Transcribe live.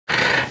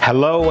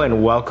Hello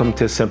and welcome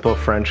to Simple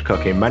French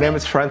Cooking. My name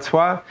is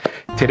Francois.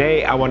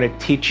 Today I want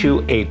to teach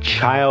you a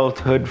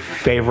childhood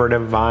favorite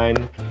of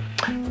mine.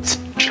 It's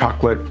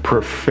chocolate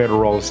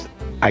profiteroles.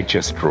 I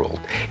just drooled.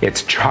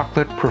 It's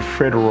chocolate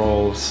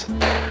profiteroles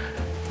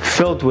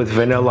filled with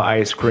vanilla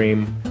ice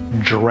cream,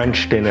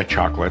 drenched in a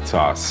chocolate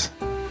sauce.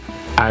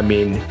 I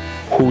mean,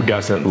 who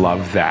doesn't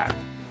love that?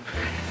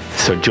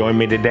 So join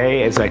me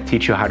today as I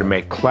teach you how to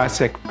make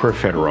classic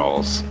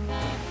profiteroles.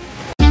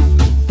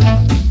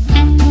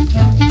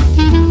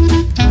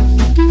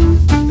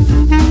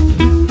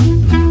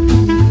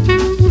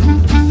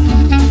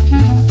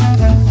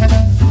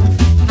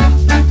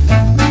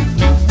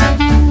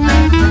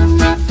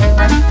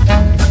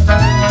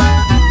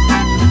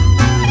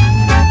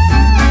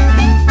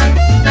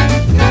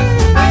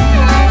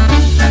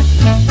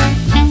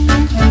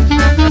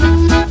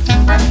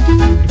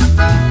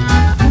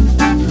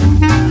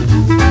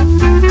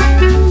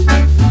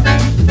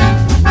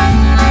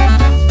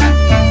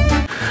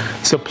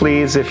 So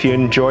please, if you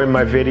enjoy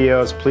my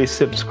videos, please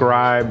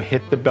subscribe,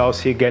 hit the bell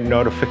so you get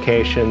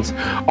notifications.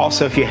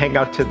 Also, if you hang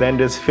out to the end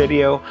of this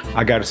video,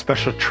 I got a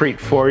special treat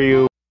for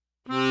you.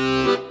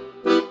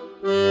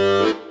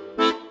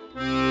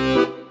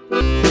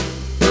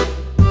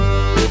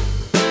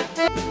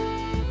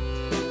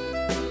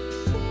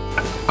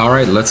 All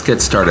right, let's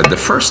get started. The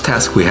first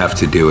task we have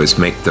to do is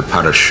make the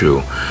pâte à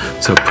choux.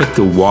 So put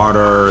the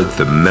water,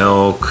 the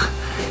milk,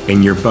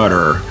 and your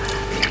butter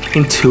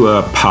into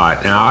a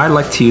pot. Now I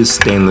like to use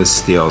stainless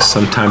steel.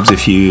 Sometimes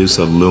if you use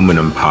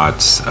aluminum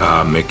pots,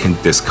 it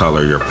can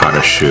discolor your pâte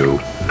à choux.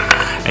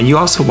 And you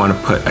also want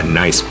to put a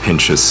nice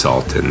pinch of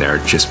salt in there.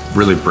 It just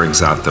really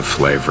brings out the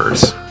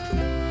flavors.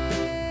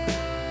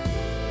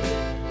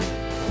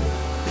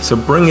 So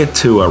bring it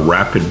to a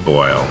rapid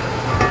boil.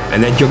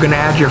 And then you're gonna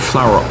add your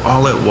flour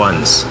all at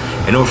once.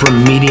 And over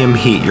medium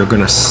heat, you're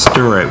gonna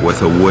stir it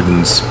with a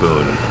wooden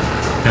spoon.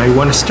 Now you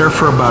want to stir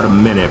for about a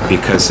minute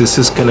because this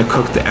is going to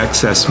cook the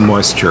excess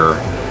moisture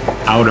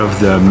out of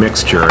the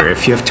mixture.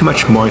 If you have too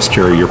much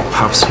moisture, your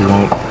puffs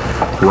won't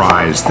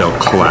rise, they'll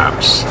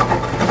collapse.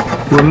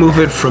 Remove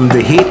it from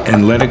the heat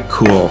and let it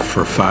cool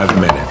for 5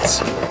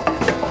 minutes.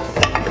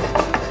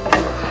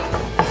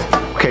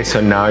 Okay,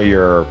 so now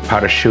your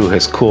pâte à choux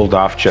has cooled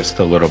off just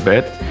a little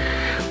bit.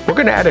 We're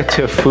going to add it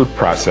to a food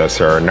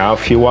processor. Now,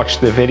 if you watch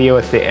the video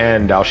at the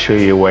end, I'll show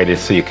you a way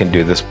so you can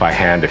do this by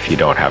hand if you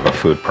don't have a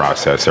food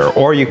processor.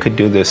 Or you could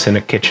do this in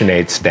a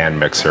KitchenAid stand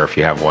mixer if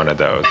you have one of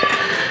those.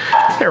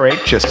 All right,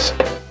 just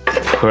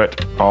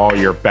put all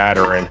your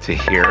batter into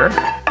here.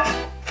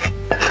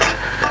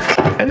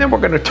 And then we're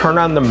going to turn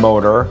on the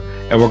motor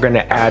and we're going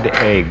to add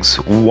eggs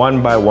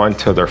one by one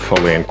till they're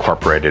fully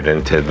incorporated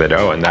into the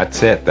dough. And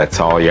that's it. That's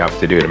all you have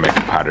to do to make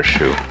a pâte à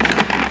choux.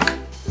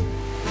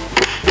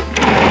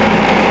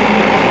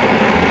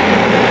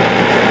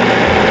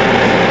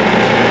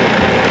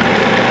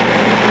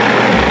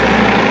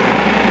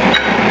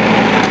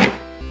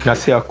 Now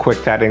see how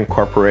quick that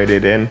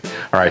incorporated in?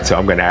 All right, so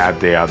I'm gonna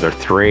add the other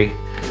 3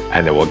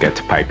 and then we'll get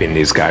to piping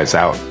these guys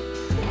out.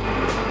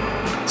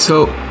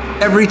 So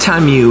every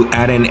time you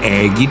add an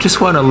egg, you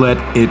just wanna let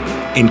it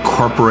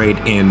incorporate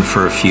in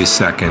for a few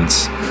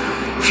seconds.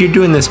 If you're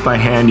doing this by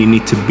hand, you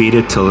need to beat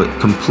it till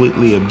it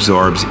completely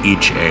absorbs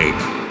each egg.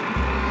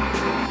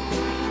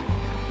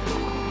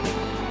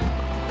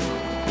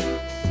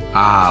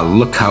 Ah,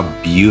 look how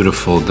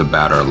beautiful the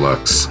batter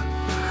looks.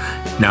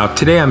 Now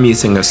today I'm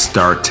using a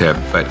star tip,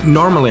 but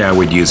normally I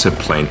would use a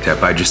plain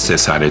tip. I just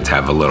decided to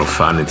have a little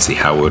fun and see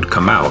how it would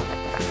come out.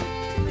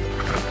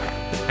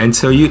 And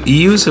so you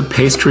use a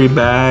pastry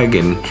bag,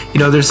 and you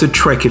know there's a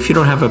trick. If you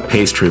don't have a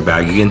pastry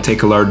bag, you can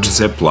take a large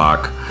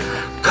Ziploc,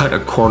 cut a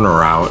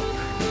corner out,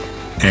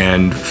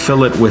 and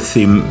fill it with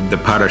the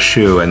pâte à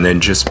choux, and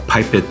then just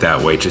pipe it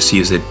that way. Just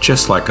use it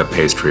just like a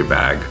pastry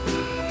bag.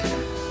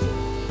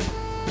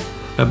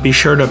 Now be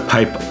sure to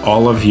pipe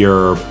all of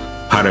your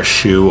pâte à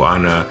choux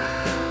on a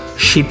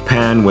sheet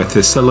pan with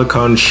a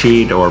silicone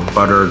sheet or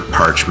buttered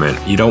parchment.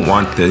 You don't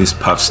want these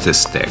puffs to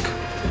stick.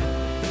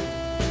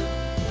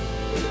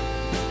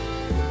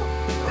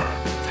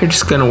 You're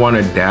just going to want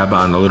to dab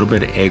on a little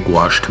bit of egg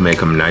wash to make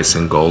them nice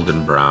and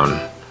golden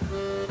brown.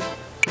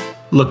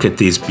 Look at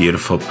these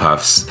beautiful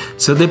puffs.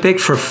 So they bake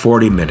for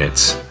 40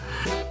 minutes.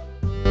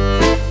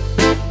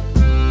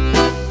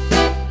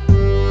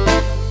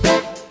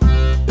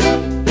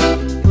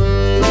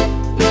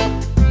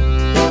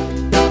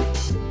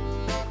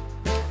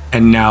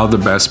 And now the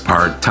best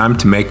part, time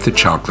to make the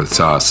chocolate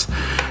sauce.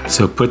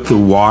 So put the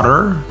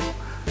water,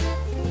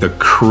 the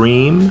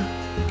cream,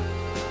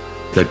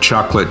 the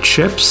chocolate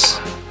chips,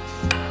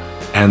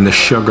 and the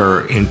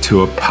sugar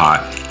into a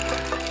pot.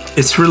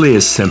 It's really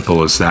as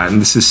simple as that,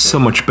 and this is so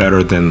much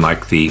better than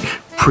like the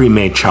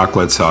pre-made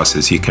chocolate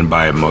sauces you can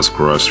buy at most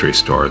grocery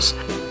stores.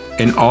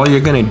 And all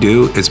you're gonna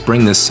do is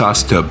bring this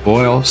sauce to a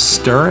boil,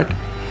 stir it,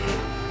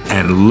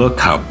 and look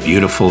how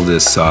beautiful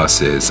this sauce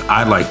is.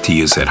 I like to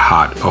use it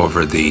hot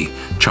over the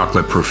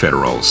chocolate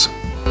profiteroles.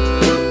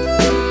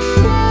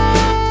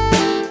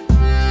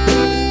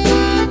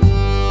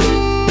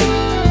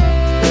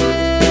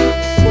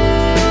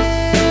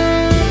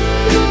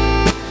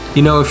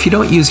 You know, if you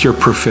don't use your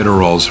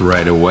profiteroles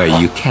right away,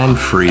 you can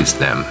freeze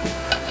them.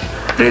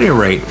 At any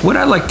rate, what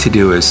I like to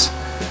do is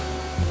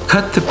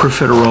cut the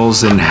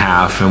profiteroles in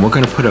half, and we're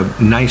going to put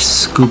a nice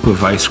scoop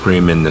of ice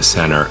cream in the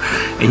center.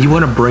 And you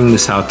want to bring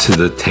this out to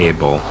the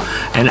table.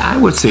 And I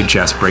would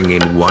suggest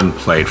bringing one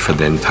plate for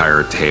the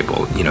entire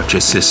table. You know,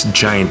 just this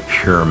giant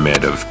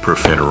pyramid of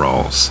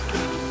profiteroles.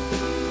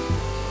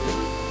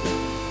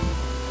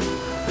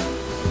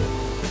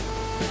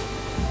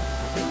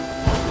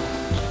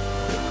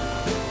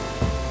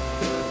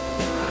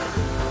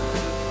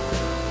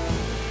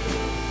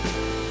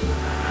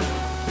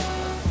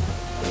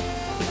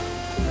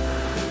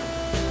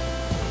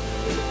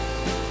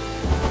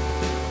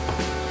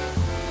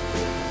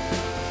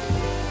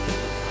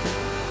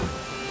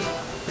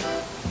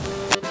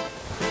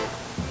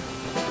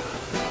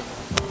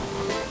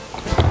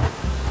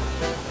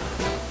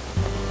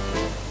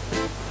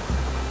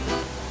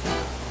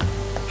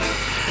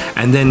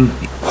 And then,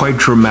 quite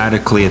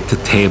dramatically at the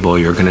table,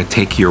 you're going to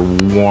take your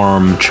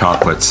warm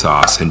chocolate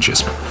sauce and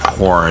just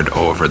pour it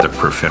over the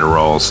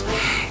profiteroles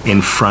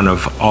in front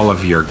of all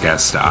of your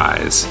guests'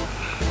 eyes.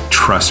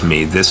 Trust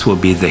me, this will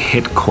be the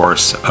hit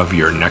course of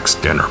your next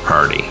dinner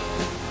party.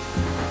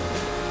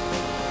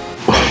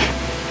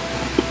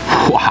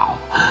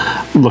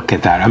 Wow, look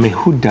at that. I mean,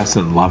 who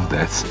doesn't love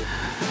this?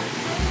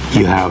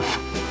 You have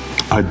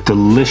a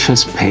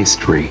delicious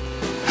pastry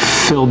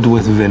filled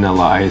with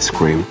vanilla ice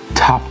cream,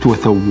 topped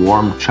with a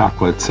warm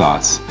chocolate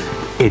sauce.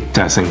 It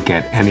doesn't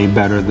get any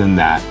better than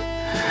that.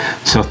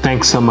 So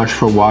thanks so much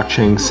for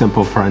watching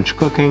Simple French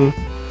Cooking.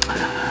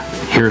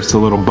 Here's the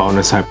little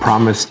bonus I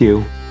promised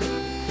you.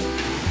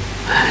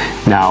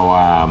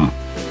 Now,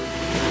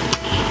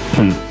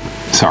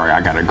 sorry, I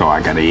gotta go,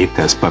 I gotta eat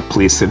this, but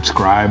please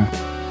subscribe.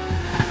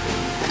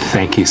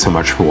 Thank you so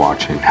much for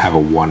watching. Have a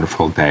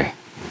wonderful day.